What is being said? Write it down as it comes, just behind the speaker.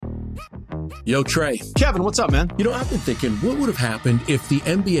Yo, Trey. Kevin, what's up, man? You know, I've been thinking, what would have happened if the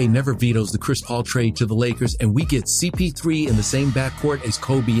NBA never vetoes the Chris Paul trade to the Lakers and we get CP3 in the same backcourt as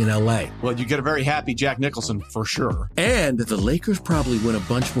Kobe in LA? Well, you get a very happy Jack Nicholson for sure. And the Lakers probably win a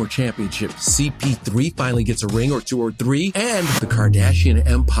bunch more championships. CP3 finally gets a ring or 2 or 3, and the Kardashian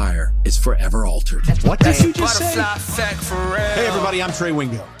empire is forever altered. What did you just say? Hey, everybody, I'm Trey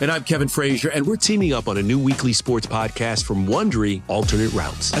Wingo. And I'm Kevin Frazier, and we're teaming up on a new weekly sports podcast from Wondery, Alternate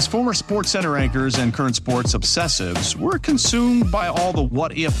Routes. As former Sports Center anchors and current sports obsessives, we're consumed by all the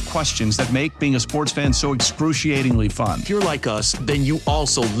what-if questions that make being a sports fan so excruciatingly fun. If you're like us, then you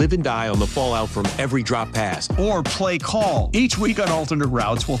also live and die on the fallout from every drop pass. Or play call. Each week on Alternate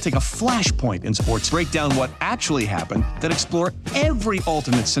Routes, we'll take a flashpoint in sports, break down what actually happened, then explore every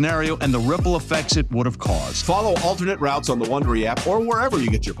alternate scenario and the ripple effects it would have caused. Follow Alternate Routes on the Wondery app or wherever you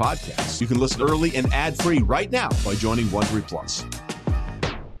get your podcasts. You can listen early and ad-free right now by joining Wondery Plus.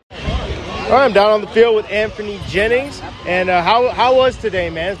 All right, I'm down on the field with Anfernee Jennings. And how was today,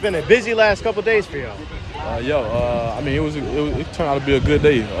 man? It's been a busy last couple of days for y'all. I mean, it turned out to be a good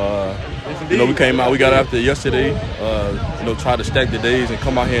day. We came out, we got after yesterday. Tried to stack the days and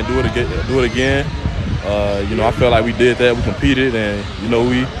come out here and do it again. I felt like we did that. We competed, and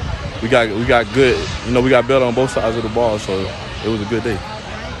we got good. We got better on both sides of the ball, so it was a good day.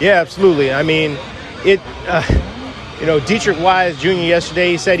 Yeah, absolutely. I mean, Dietrich Wise Jr.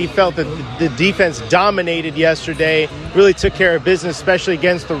 yesterday, he said he felt that the defense dominated yesterday, really took care of business, especially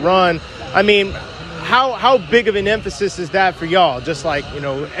against the run. I mean, how big of an emphasis is that for y'all? Just like,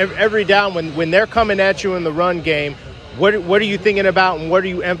 every down when they're coming at you in the run game, what are you thinking about and what are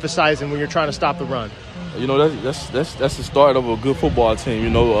you emphasizing when you're trying to stop the run? That's the start of a good football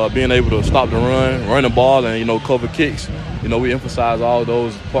team, being able to stop the run the ball and, cover kicks. We emphasize all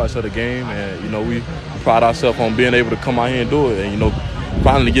those parts of the game, and, we pride ourselves on being able to come out here and do it. And,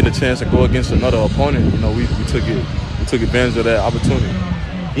 finally getting a chance to go against another opponent, we took advantage of that opportunity.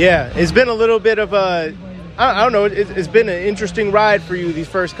 Yeah, it's been a little bit of I don't know, it's been an interesting ride for you these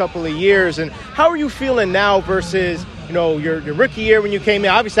first couple of years. And how are you feeling now versus, your rookie year when you came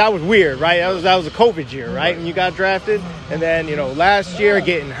in? Obviously, that was weird, right? That was a COVID year, right, when you got drafted? And then, last year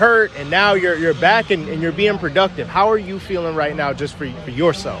getting hurt, and now you're back and you're being productive. How are you feeling right now just for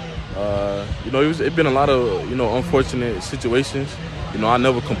yourself? It's been a lot of, unfortunate situations. I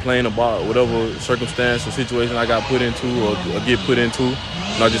never complain about whatever circumstance or situation I got put into or get put into.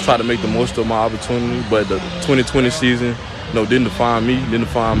 I just try to make the most of my opportunity. But the 2020 season, didn't define me, didn't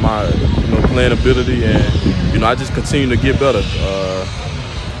define my, playing ability. And, I just continue to get better,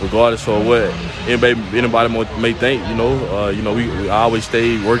 regardless of what anybody may think. We always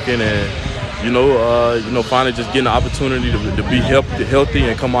stay working and, finally just getting the opportunity to be healthy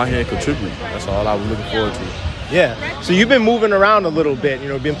and come out here and contribute. That's all I was looking forward to. Yeah, so you've been moving around a little bit,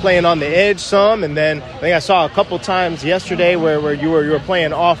 been playing on the edge some, and then I think I saw a couple times yesterday where you were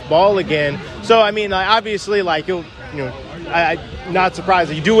playing off ball again. So I mean, obviously, I'm not surprised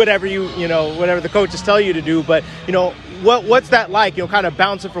that you do whatever whatever the coaches tell you to do. But what's that like? Kind of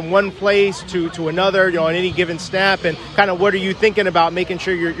bouncing from one place to another, on any given snap, and kind of what are you thinking about making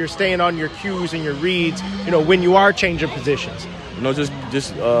sure you're staying on your cues and your reads, when you are changing positions?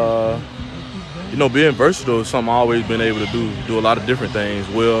 Being versatile is something I've always been able to do a lot of different things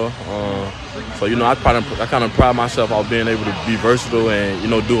well. I kind of pride myself on being able to be versatile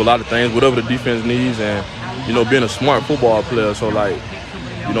and, do a lot of things, whatever the defense needs, and, being a smart football player. So,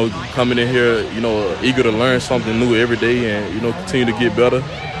 coming in here, eager to learn something new every day and, continue to get better,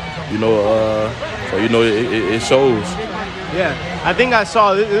 it shows. Yeah, I think I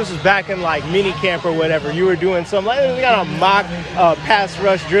saw this was back in mini camp or whatever. You were doing some we got a mock pass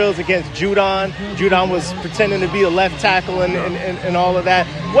rush drills against Judon. Judon was pretending to be a left tackle and all of that.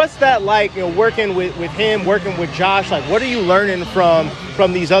 What's that like? Working with him, working with Josh. What are you learning from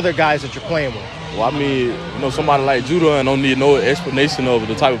these other guys that you're playing with? Well, I mean, somebody like Judon don't need no explanation of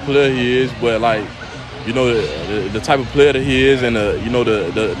the type of player he is, but the type of player that he is, and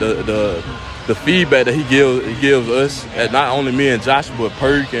the feedback that he gives us, at not only me and Josh, but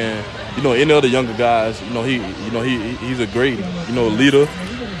Perk and any other younger guys. He's a great leader,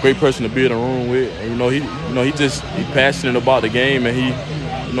 great person to be in the room with. And he's passionate about the game, and he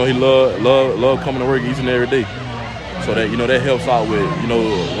love coming to work each and every day. So that that helps out with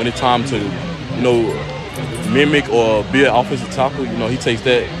when it's time to mimic or be an offensive tackle. He takes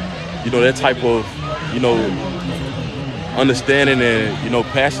that that type of understanding and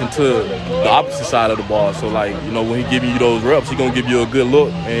passion to the opposite side of the ball. So when he giving you those reps, he gonna give you a good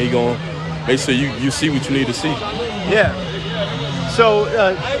look, and he gonna make sure you see what you need to see. Yeah. So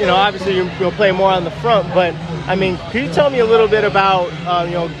obviously you'll play more on the front, but I mean, can you tell me a little bit about,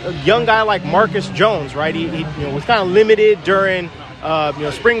 a young guy like Marcus Jones, right? He was kind of limited during,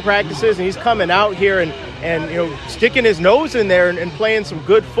 spring practices, and he's coming out here and sticking his nose in there and playing some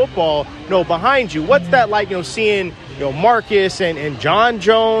good football, behind you. What's that like, seeing, Marcus and John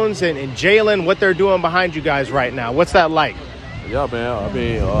Jones and Jalen, what they're doing behind you guys right now? What's that like? Yeah, man. I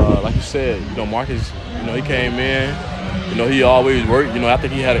mean, like you said, Marcus, he came in. He always worked. I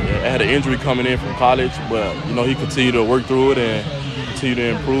think he had an injury coming in from college, but, he continued to work through it and continue to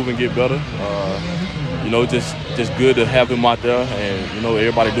improve and get better. Just good to have him out there and,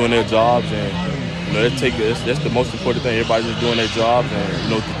 everybody doing their jobs. And, that's the most important thing. Everybody just doing their jobs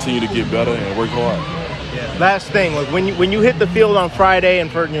and, continue to get better and work hard. Yeah. Last thing, when you hit the field on Friday and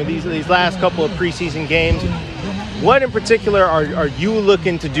for, these last couple of preseason games, what in particular are you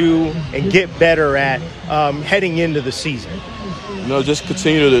looking to do and get better at heading into the season? Just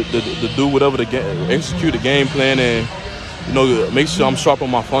continue to do whatever execute the game plan and, make sure I'm sharp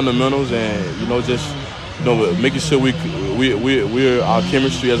on my fundamentals and, making sure we're our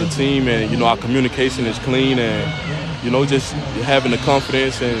chemistry as a team and, our communication is clean and, just having the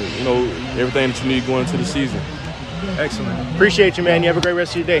confidence and, everything that you need going into the season. Excellent. Appreciate you, man. You have a great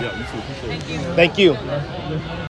rest of your day. Yeah, you too. Appreciate it. Thank you.